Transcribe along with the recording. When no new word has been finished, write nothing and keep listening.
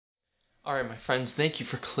Alright my friends, thank you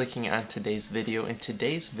for clicking on today's video, and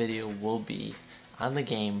today's video will be on the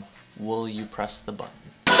game, Will You Press the Button?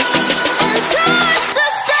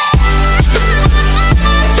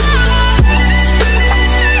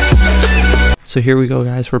 So here we go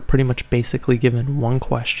guys, we're pretty much basically given one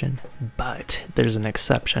question, but there's an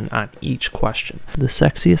exception on each question. The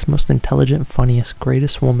sexiest, most intelligent, funniest,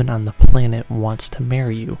 greatest woman on the planet wants to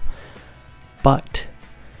marry you, but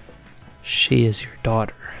she is your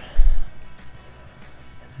daughter.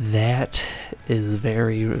 That is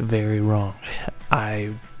very, very wrong.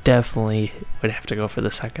 I definitely would have to go for the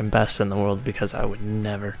second best in the world because I would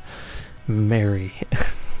never marry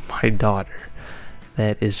my daughter.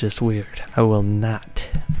 That is just weird. I will not.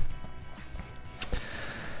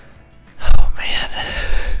 Oh man.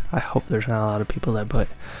 I hope there's not a lot of people that put.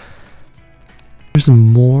 There's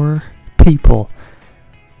more people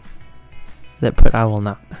that put I will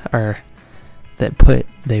not, or that put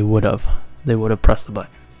they would have. They would have pressed the button.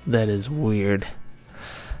 That is weird.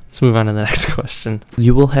 Let's move on to the next question.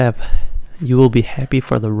 You will be happy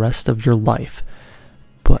for the rest of your life,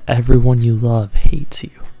 but everyone you love hates you.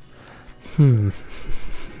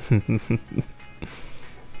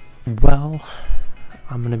 Well,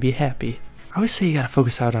 I'm gonna be happy. I always say you gotta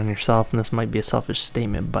focus out on yourself, and this might be a selfish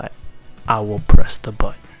statement, but I will press the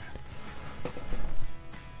button.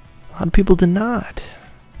 A lot of people did not.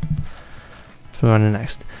 Let's move on to the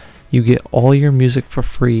next. You get all your music for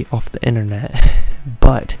free off the internet,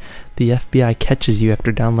 but the FBI catches you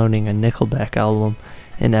after downloading a Nickelback album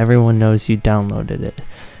and everyone knows you downloaded it.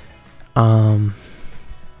 Man,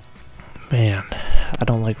 I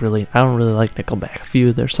don't really like Nickelback. A few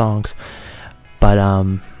of their songs, but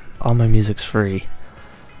all my music's free.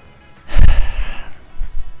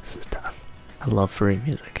 This is tough. I love free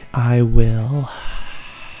music. I will.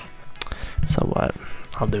 So what?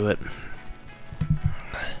 I'll do it.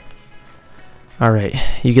 Alright,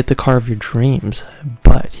 you get the car of your dreams,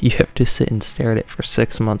 but you have to sit and stare at it for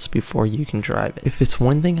 6 months before you can drive it. If it's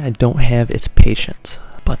one thing I don't have, it's patience.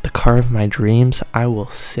 But the car of my dreams, I will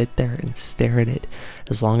sit there and stare at it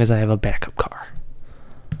as long as I have a backup car.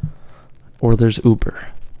 Or there's Uber.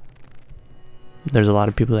 There's a lot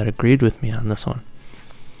of people that agreed with me on this one.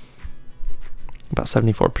 About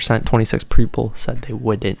 74%, 26 people said they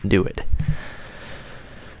wouldn't do it.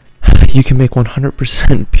 You can make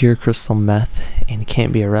 100% pure crystal meth and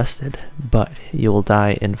can't be arrested, but you will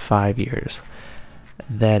die in 5 years.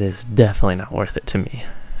 That is definitely not worth it to me.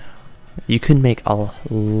 You can make a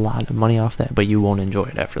lot of money off that, but you won't enjoy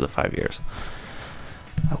it after the 5 years.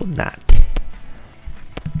 I will not.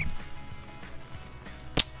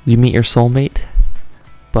 You meet your soulmate,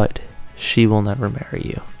 but she will never marry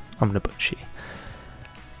you. I'm gonna put she.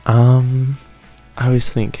 I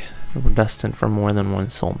always think we're destined for more than one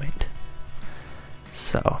soulmate.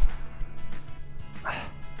 So,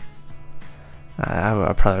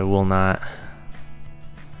 I probably will not.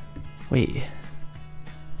 Wait,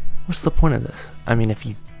 what's the point of this? I mean, if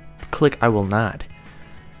you click I will not,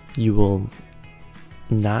 you will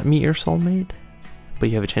not meet your soulmate, but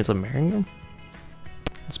you have a chance of marrying them?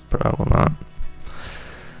 That's probably not.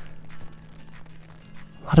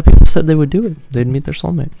 A lot of people said they would do it. They'd meet their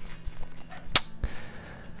soulmate.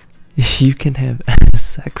 You can have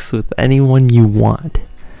sex with anyone you want,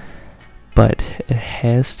 but it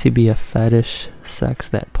has to be a fetish sex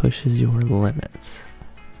that pushes your limits.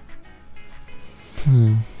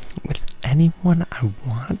 With anyone I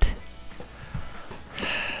want?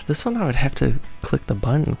 This one I would have to click the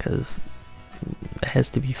button because it has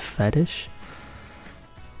to be fetish.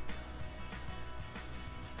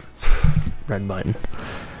 Red button.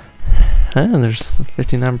 And there's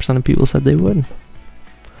 59% of people said they would.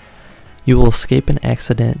 You will escape an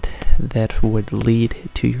accident that would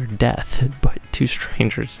lead to your death, but 2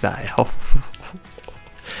 strangers die. Oh.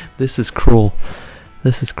 This is cruel.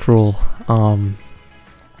 This is cruel.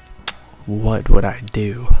 What would I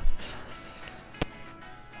do?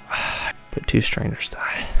 But 2 strangers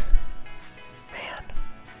die.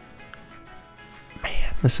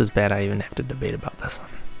 Man, this is bad. I even have to debate about this one.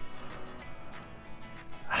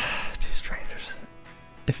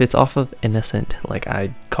 If it's off of innocent, like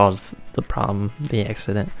I caused the problem, the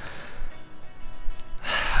accident,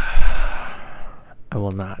 I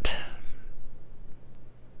will not.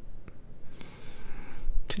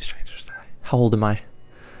 2 strangers die. How old am I?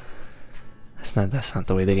 That's not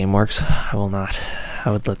the way the game works. I will not.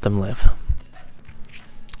 I would let them live.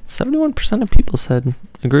 71% of people said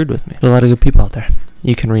agreed with me. There's a lot of good people out there.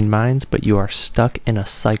 You can read minds, but you are stuck in a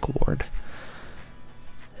psych ward.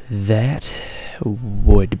 That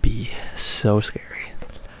would be so scary.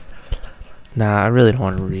 Nah, I really don't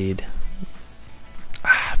want to read.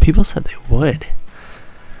 People said they would.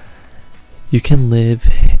 You can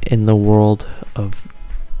live in the world of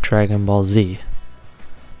Dragon Ball Z,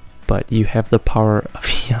 but you have the power of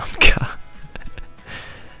Yamcha.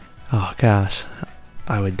 Oh gosh,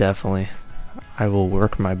 I will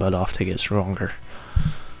work my butt off to get stronger.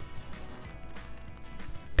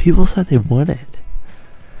 People said they wouldn't.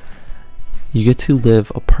 You get to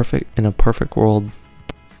live in a perfect world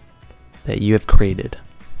that you have created,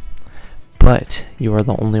 but you are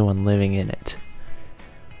the only one living in it.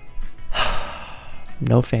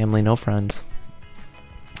 No family, no friends.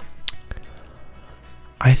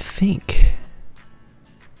 I think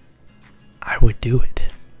I would do it.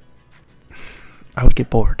 I would get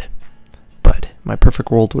bored, but my perfect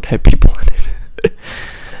world would have people in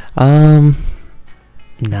it.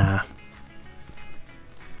 Nah.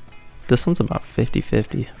 This one's about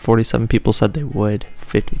 50-50. 47 people said they would,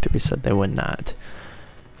 53 said they would not.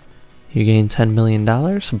 You gain $10 million,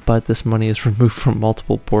 but this money is removed from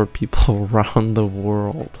multiple poor people around the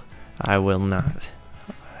world. I will not.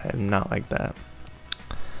 I am not like that.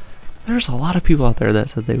 There's a lot of people out there that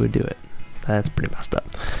said they would do it. That's pretty messed up.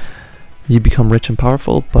 You become rich and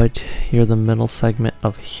powerful, but you're the middle segment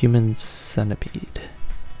of human centipede.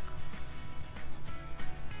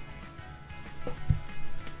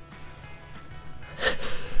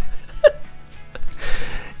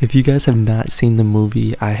 If you guys have not seen the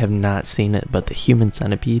movie, I have not seen it, but the human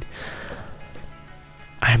centipede,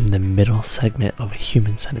 I'm the middle segment of a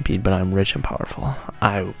human centipede, but I'm rich and powerful.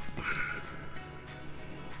 It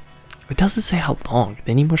doesn't say how long.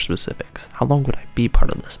 They need more specifics. How long would I be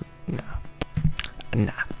part of this?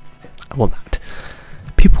 Nah, I will not.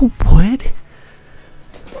 People would?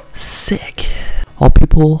 Sick. All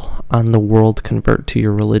people on the world convert to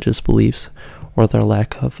your religious beliefs or their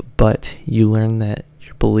lack of, but you learn that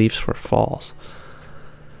your beliefs were false.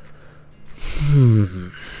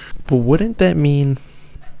 But wouldn't that mean...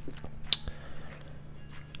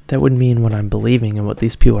 That would mean what I'm believing and what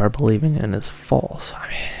these people are believing in is false. I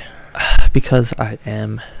mean, because I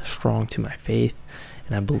am strong to my faith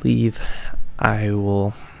and I believe I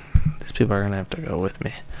will... These people are going to have to go with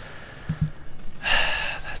me.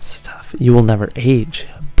 That's tough. You will never age,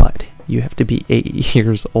 but you have to be 8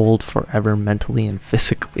 years old forever, mentally and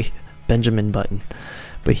physically. Benjamin Button.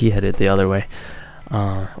 But he had it the other way.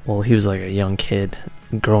 Well, he was like a young kid,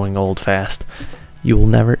 growing old fast. You will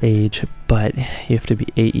never age, but you have to be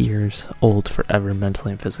 8 years old forever,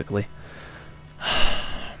 mentally and physically.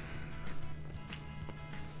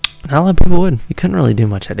 Not a lot of people would. You couldn't really do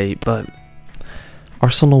much at 8, but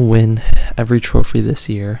Arsenal win every trophy this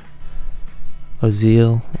year.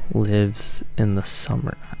 Ozil leaves in the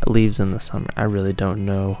summer. I really don't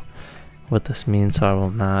know what this means, so I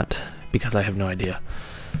will not, because I have no idea.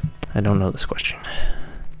 I don't know this question.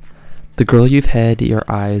 The girl you've had your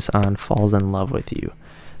eyes on falls in love with you,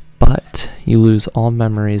 but you lose all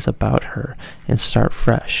memories about her and start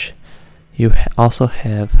fresh. You also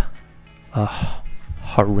have a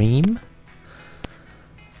harem?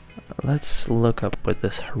 Let's look up what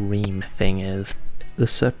this harem thing is. The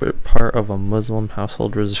separate part of a Muslim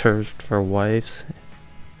household reserved for wives,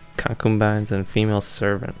 concubines, and female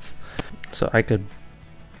servants. So I could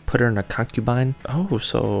put her in a concubine? Oh,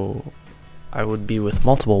 so I would be with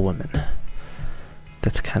multiple women.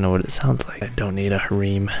 That's kind of what it sounds like. I don't need a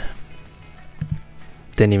harem.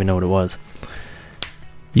 Didn't even know what it was.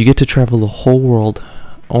 You get to travel the whole world,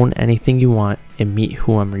 own anything you want, and meet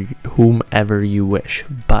whomever you wish,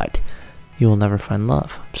 but you will never find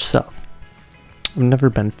love. So, I've never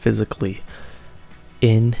been physically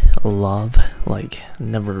in love. Like,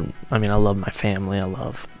 never. I mean, I love my family. I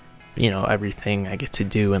love, everything I get to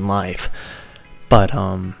do in life. But,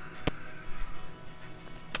 I've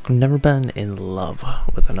never been in love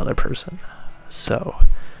with another person. So,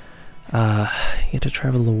 you get to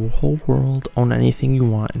travel the whole world, own anything you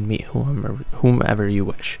want, and meet whomever you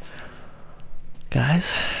wish.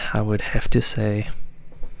 Guys, I would have to say,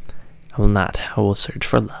 I will not. I will search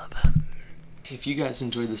for love. If you guys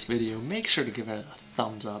enjoyed this video, make sure to give it a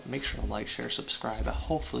thumbs up. Make sure to like, share, subscribe.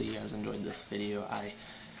 Hopefully you guys enjoyed this video. I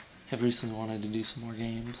have recently wanted to do some more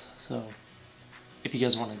games, so if you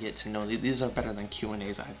guys want to get to know these are better than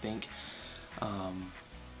Q&As, I think.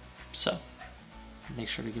 So make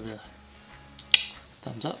sure to give it a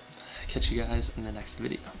thumbs up. Catch you guys in the next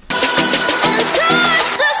video.